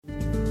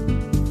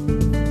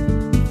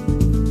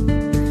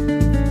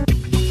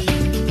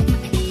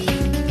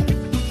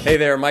Hey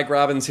there, Mike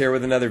Robbins here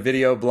with another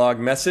video blog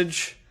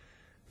message.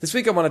 This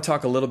week I want to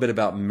talk a little bit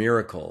about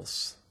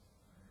miracles.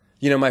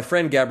 You know, my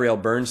friend Gabrielle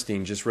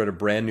Bernstein just wrote a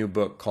brand new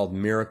book called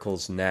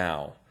Miracles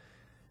Now.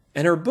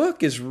 And her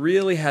book has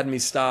really had me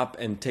stop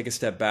and take a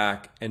step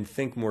back and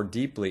think more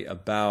deeply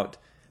about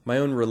my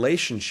own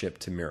relationship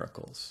to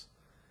miracles.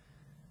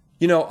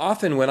 You know,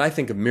 often when I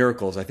think of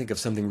miracles, I think of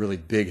something really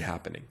big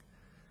happening.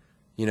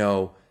 You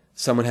know,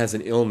 someone has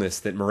an illness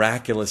that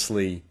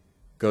miraculously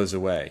goes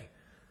away.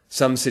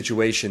 Some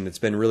situation that's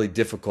been really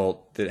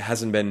difficult that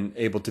hasn't been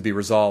able to be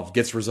resolved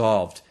gets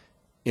resolved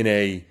in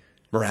a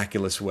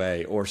miraculous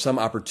way, or some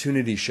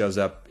opportunity shows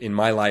up in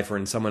my life or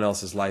in someone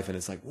else's life and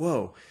it's like,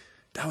 whoa,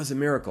 that was a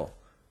miracle.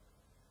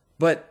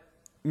 But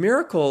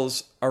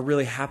miracles are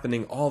really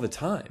happening all the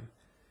time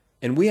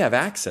and we have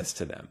access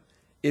to them.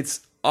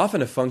 It's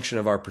often a function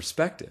of our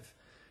perspective.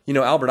 You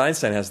know, Albert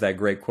Einstein has that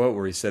great quote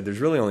where he said there's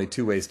really only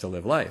two ways to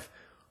live life.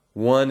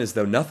 One as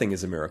though nothing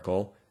is a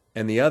miracle,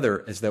 and the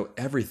other as though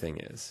everything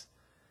is.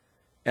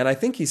 And I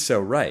think he's so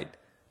right.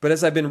 But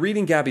as I've been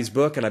reading Gabby's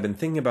book and I've been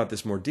thinking about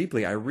this more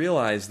deeply, I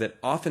realize that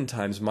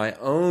oftentimes my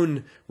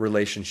own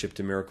relationship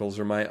to miracles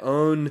or my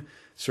own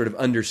sort of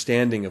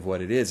understanding of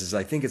what it is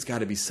I think it's got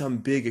to be some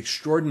big,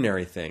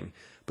 extraordinary thing.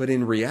 But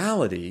in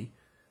reality,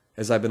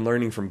 as I've been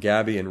learning from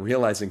Gabby and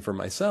realizing for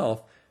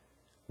myself,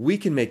 we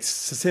can make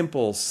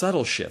simple,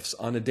 subtle shifts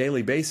on a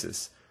daily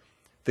basis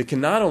that can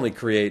not only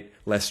create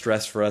less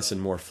stress for us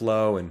and more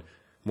flow and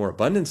more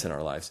abundance in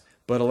our lives,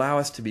 but allow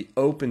us to be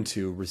open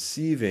to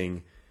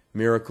receiving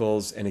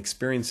miracles and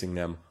experiencing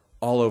them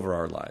all over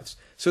our lives.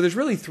 So there's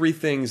really three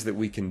things that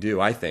we can do,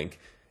 I think,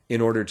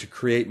 in order to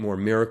create more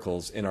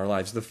miracles in our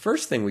lives. The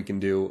first thing we can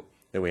do,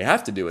 that we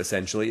have to do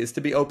essentially, is to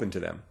be open to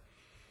them.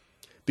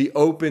 Be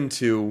open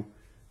to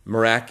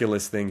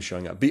miraculous things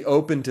showing up. Be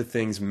open to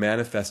things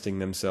manifesting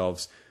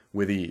themselves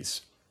with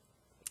ease.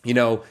 You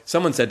know,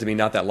 someone said to me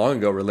not that long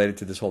ago related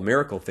to this whole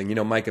miracle thing, you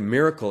know, Mike, a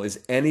miracle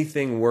is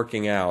anything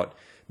working out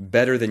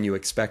better than you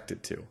expect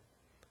it to.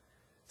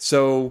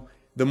 So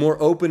the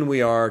more open we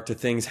are to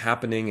things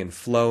happening and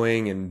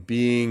flowing and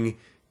being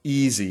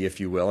easy, if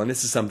you will, and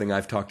this is something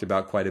I've talked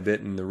about quite a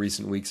bit in the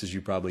recent weeks, as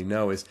you probably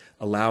know, is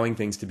allowing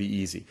things to be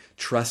easy,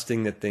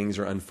 trusting that things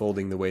are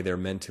unfolding the way they're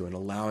meant to and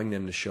allowing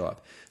them to show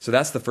up. So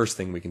that's the first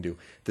thing we can do.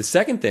 The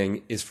second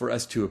thing is for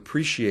us to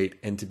appreciate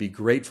and to be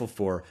grateful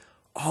for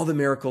all the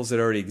miracles that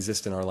already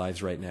exist in our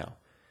lives right now.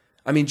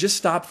 I mean, just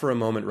stop for a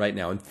moment right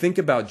now and think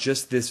about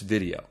just this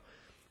video.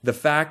 The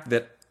fact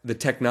that the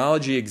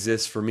technology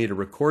exists for me to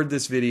record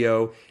this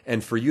video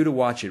and for you to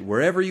watch it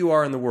wherever you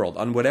are in the world,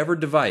 on whatever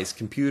device,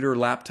 computer,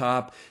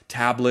 laptop,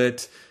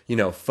 tablet,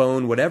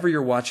 phone, whatever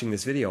you're watching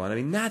this video on. I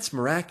mean, that's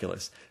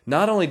miraculous.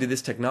 Not only did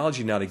this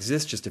technology not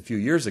exist just a few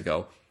years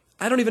ago,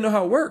 I don't even know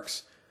how it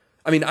works.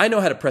 I mean, I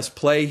know how to press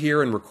play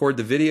here and record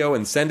the video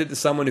and send it to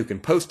someone who can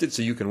post it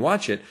so you can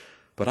watch it,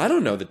 but I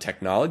don't know the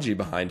technology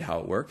behind how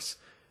it works.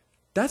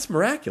 That's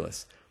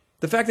miraculous.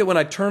 The fact that when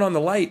I turn on the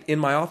light in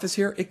my office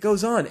here, it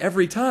goes on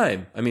every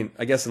time. I mean,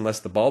 I guess unless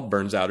the bulb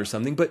burns out or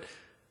something, but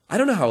I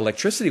don't know how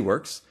electricity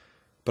works,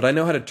 but I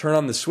know how to turn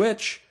on the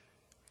switch,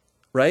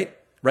 right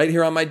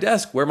here on my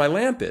desk where my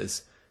lamp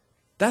is.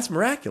 That's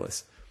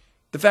miraculous.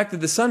 The fact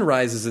that the sun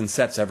rises and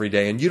sets every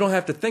day and you don't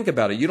have to think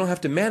about it, you don't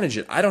have to manage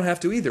it, I don't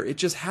have to either. It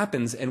just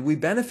happens and we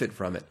benefit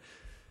from it.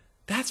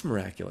 That's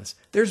miraculous.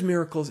 There's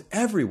miracles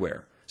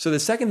everywhere. So the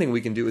second thing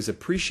we can do is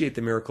appreciate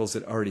the miracles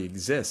that already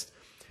exist.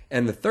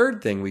 And the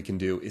third thing we can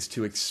do is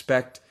to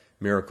expect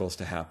miracles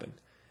to happen.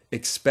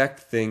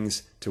 Expect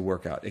things to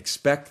work out.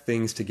 Expect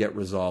things to get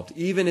resolved,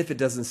 even if it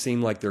doesn't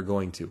seem like they're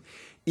going to.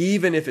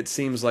 Even if it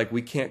seems like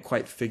we can't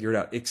quite figure it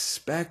out.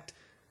 Expect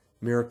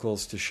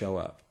miracles to show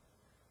up.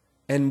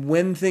 And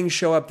when things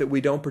show up that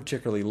we don't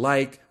particularly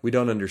like, we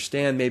don't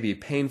understand, maybe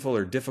painful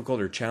or difficult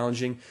or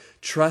challenging,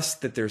 trust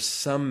that there's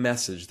some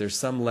message, there's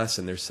some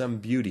lesson, there's some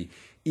beauty,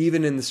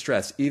 even in the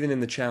stress, even in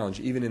the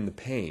challenge, even in the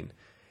pain.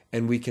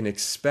 And we can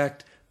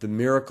expect the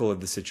miracle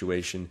of the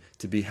situation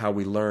to be how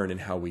we learn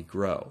and how we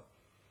grow.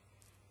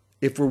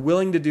 If we're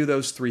willing to do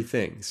those three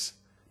things,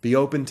 be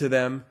open to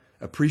them,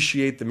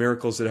 appreciate the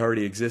miracles that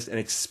already exist, and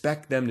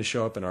expect them to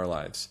show up in our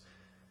lives,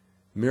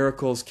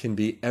 miracles can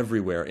be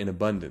everywhere in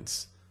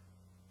abundance,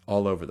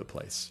 all over the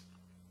place.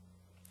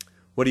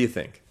 What do you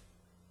think?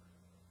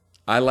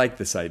 I like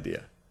this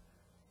idea.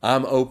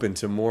 I'm open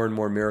to more and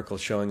more miracles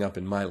showing up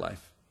in my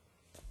life.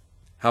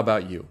 How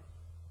about you?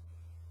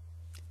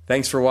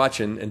 Thanks for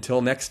watching.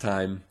 Until next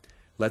time,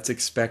 let's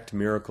expect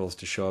miracles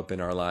to show up in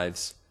our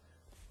lives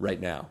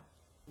right now.